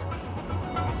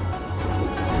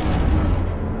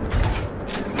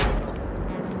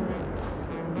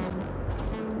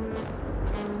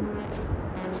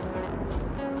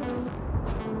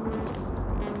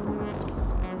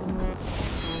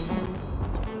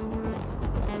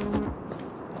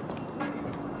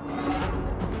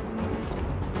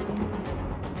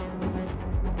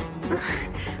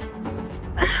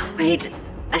 Wait.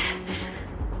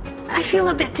 I feel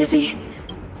a bit dizzy.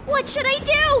 What should I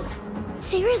do?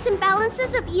 Serious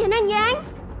imbalances of yin and yang?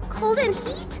 Cold and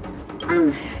heat?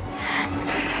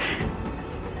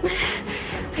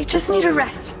 I just need a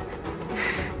rest.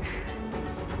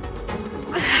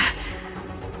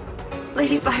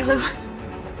 Lady Bailu.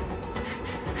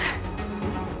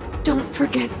 Don't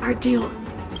forget our deal.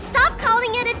 Stop calling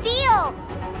it a deal!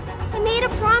 I made a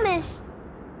promise.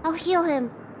 I'll heal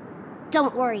him.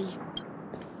 Don't worry.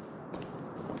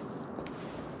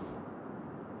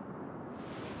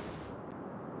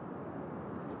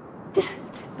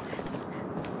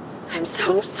 I'm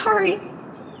so sorry.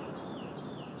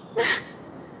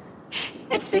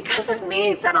 It's because of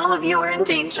me that all of you are in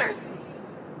danger.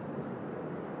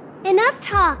 Enough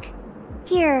talk!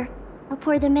 Here, I'll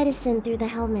pour the medicine through the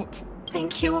helmet.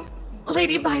 Thank you,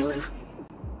 Lady Bailu.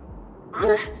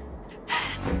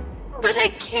 But I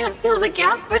can't feel the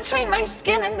gap between my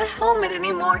skin and the helmet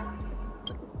anymore.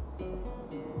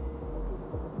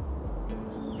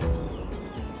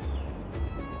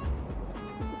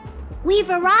 We've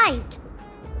arrived.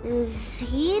 Is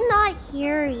he not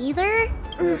here either?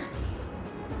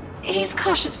 He's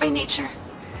cautious by nature.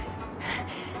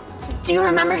 Do you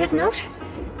remember his note?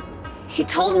 He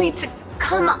told me to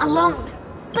come alone.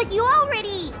 But you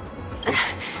already...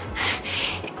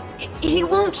 He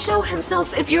won't show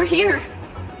himself if you're here.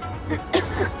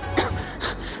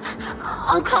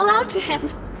 I'll call out to him.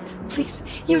 Please,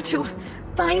 you two,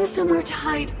 find somewhere to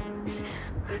hide.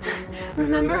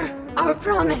 Remember our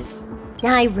promise.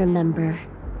 I remember.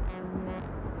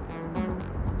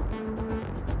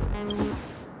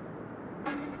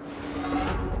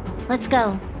 Let's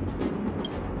go.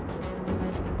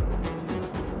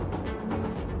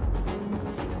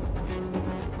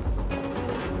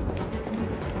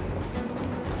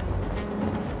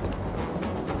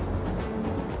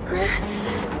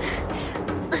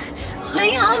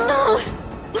 Leon, no!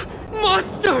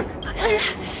 Monster!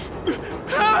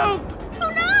 Help!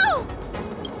 Oh no!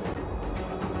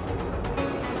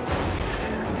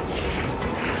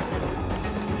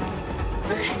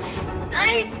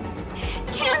 I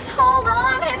can't hold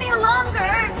on any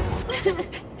longer.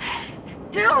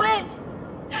 Do it.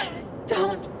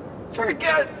 Don't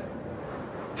forget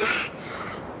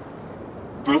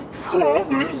the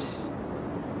promise.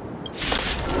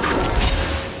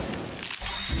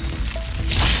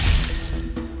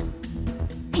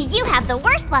 You have the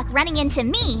worst luck running into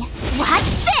me. Watch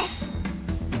this!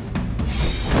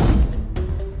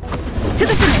 To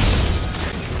the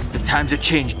finish! The times have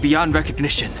changed beyond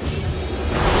recognition.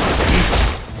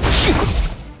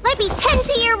 Let me tend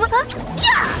to your...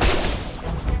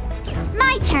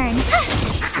 My turn.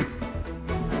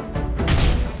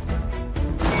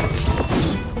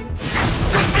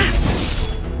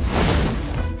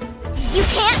 You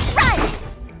can't run!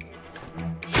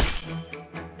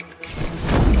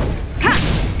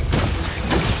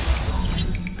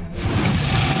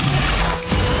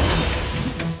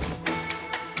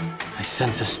 I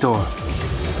sense a storm.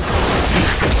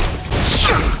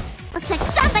 Looks like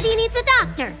somebody needs a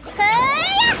doctor.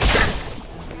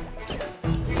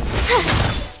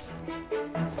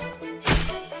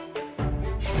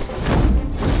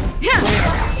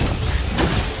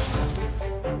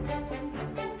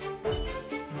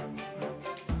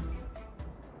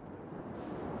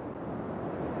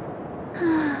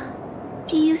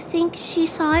 Do you think she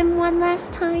saw him one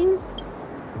last time?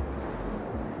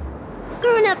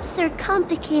 Grown-ups are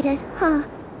complicated, huh?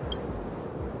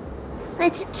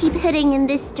 Let's keep heading in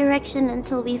this direction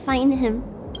until we find him.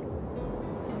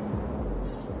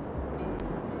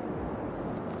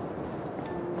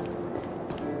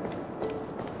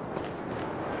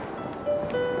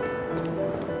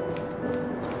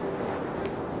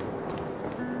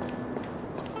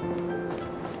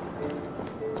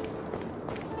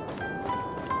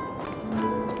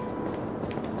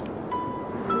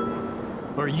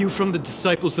 Are you from the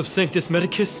Disciples of Sanctus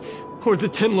Medicus? Or the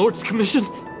Ten Lords Commission?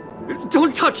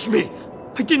 Don't touch me!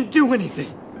 I didn't do anything!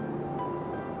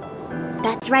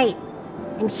 That's right.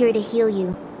 I'm here to heal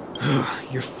you.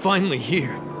 You're finally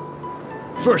here.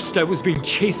 First, I was being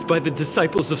chased by the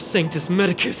Disciples of Sanctus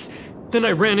Medicus. Then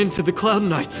I ran into the Cloud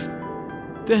Knights.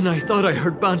 Then I thought I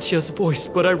heard Banshia's voice,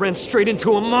 but I ran straight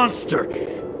into a monster!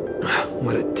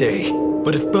 What a day.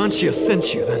 But if Banshia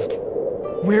sent you, then...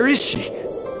 where is she?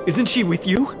 Isn't she with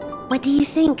you? What do you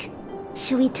think?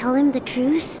 Should we tell him the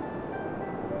truth?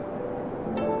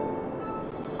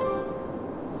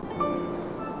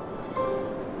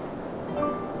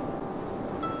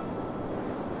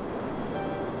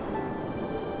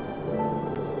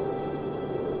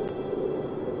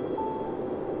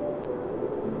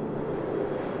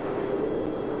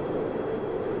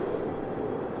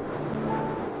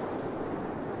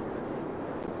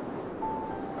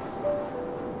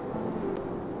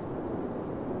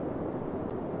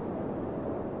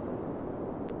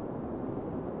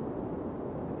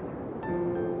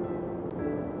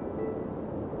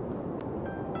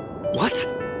 What?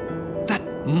 That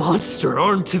monster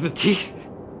armed to the teeth?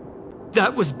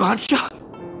 That was Banshia?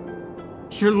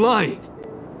 You're lying.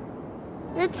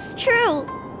 It's true.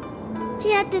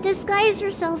 She had to disguise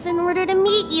herself in order to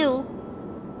meet you.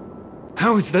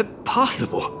 How is that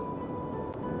possible?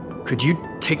 Could you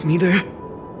take me there?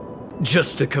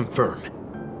 Just to confirm.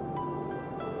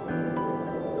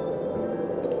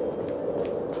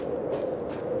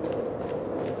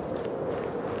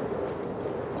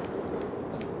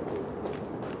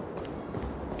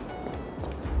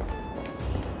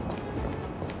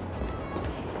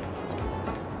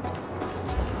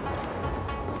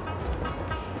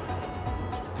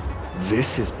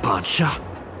 This is Bansha?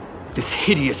 This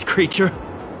hideous creature?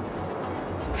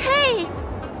 Hey!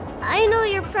 I know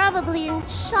you're probably in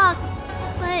shock,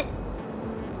 but...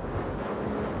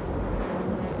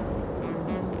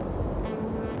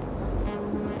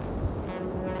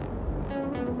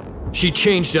 She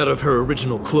changed out of her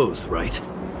original clothes, right?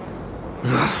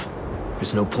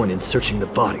 There's no point in searching the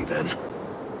body, then.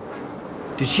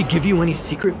 Did she give you any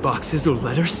secret boxes or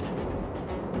letters?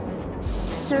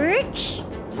 Search?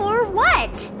 For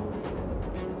what?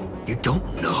 You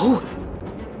don't know?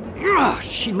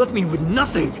 She left me with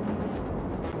nothing!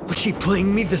 Was she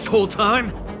playing me this whole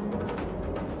time?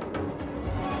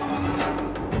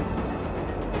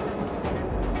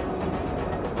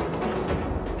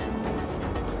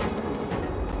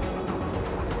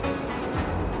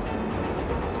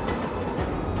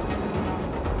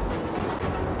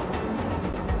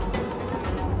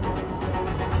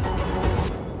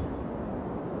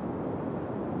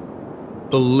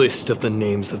 A list of the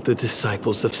names of the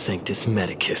disciples of Sanctus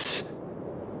Medicus.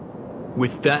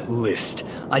 With that list,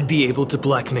 I'd be able to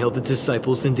blackmail the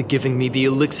disciples into giving me the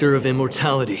elixir of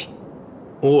immortality.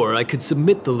 Or I could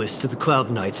submit the list to the Cloud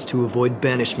Knights to avoid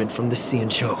banishment from the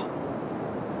Xianzhou.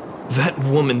 That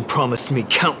woman promised me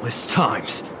countless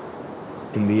times.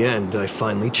 In the end, I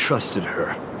finally trusted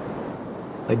her.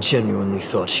 I genuinely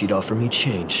thought she'd offer me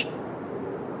change.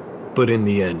 But in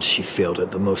the end, she failed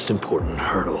at the most important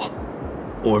hurdle.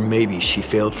 Or maybe she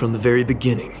failed from the very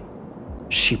beginning.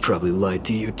 She probably lied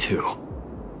to you too.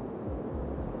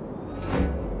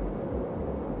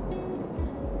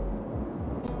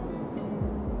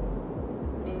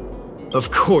 Of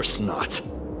course not.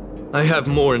 I have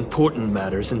more important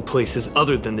matters in places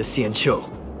other than the Xianzhou.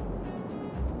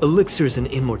 Elixirs and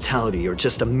immortality are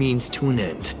just a means to an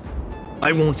end.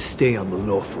 I won't stay on the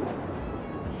Luofu.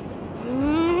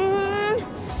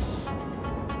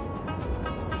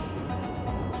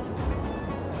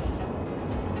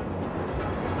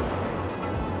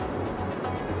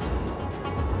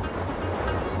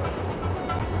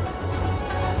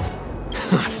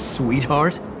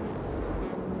 Sweetheart?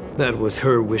 That was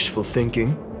her wishful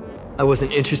thinking. I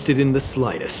wasn't interested in the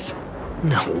slightest.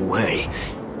 No way.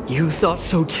 You thought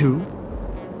so too?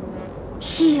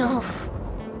 Heal.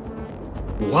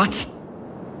 What?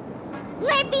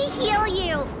 Let me heal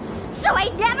you, so I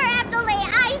never have to lay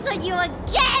eyes on you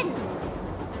again!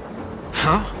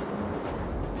 Huh?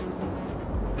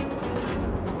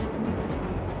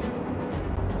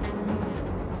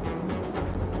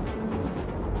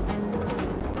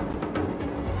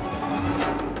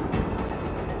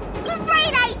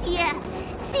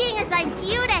 Seeing as I'm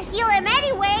due to heal him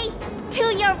anyway,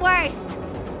 do your worst.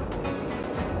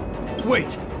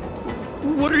 Wait!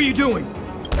 What are you doing?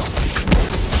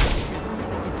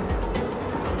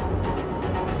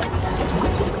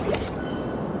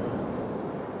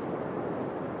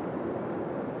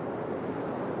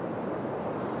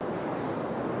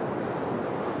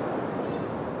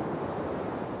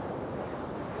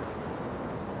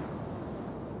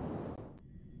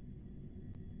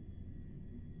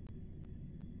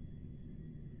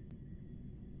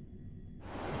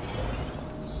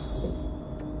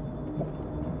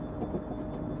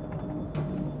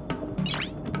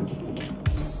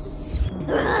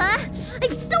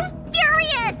 I'm so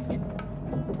furious!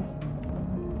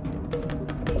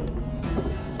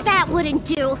 That wouldn't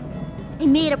do. I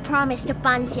made a promise to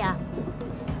Bansha.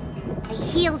 I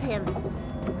healed him.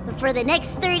 But for the next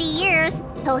 30 years,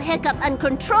 he'll hiccup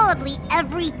uncontrollably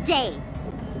every day.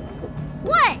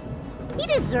 What? He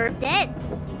deserved it.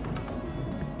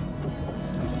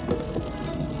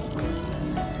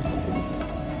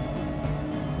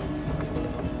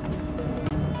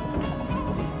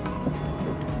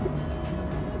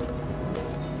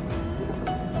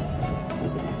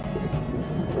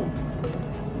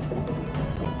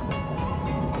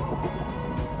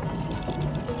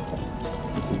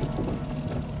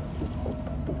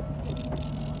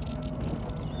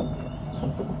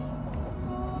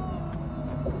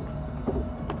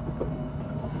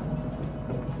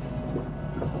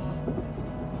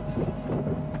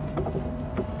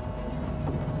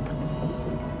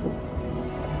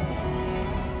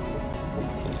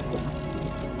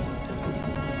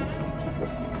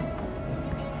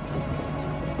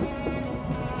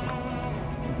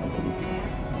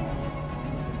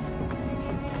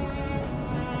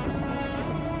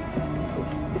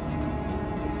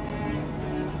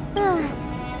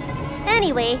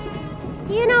 Anyway,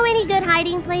 you know any good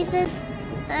hiding places?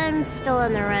 I'm still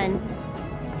on the run.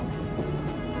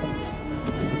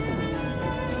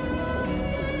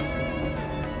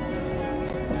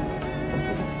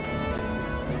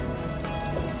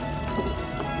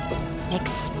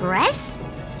 Explain. Express?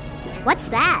 What's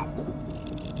that?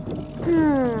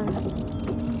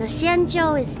 The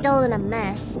Xianzhou is still in a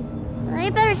mess. I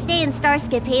better stay in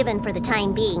Starskiff Haven for the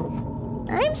time being.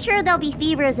 I'm sure there'll be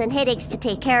fevers and headaches to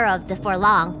take care of before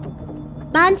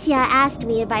long. Banxia asked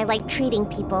me if I like treating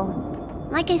people.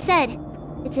 Like I said,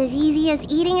 it's as easy as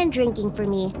eating and drinking for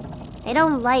me. I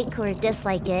don't like or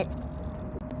dislike it.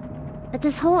 But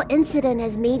this whole incident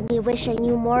has made me wish I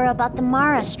knew more about the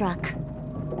Mara struck.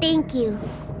 Thank you.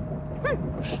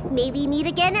 Maybe meet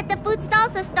again at the food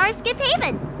stalls of Starskiff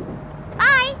Haven.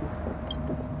 Bye!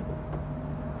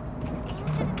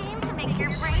 Ancient game to make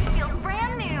your brain feel brand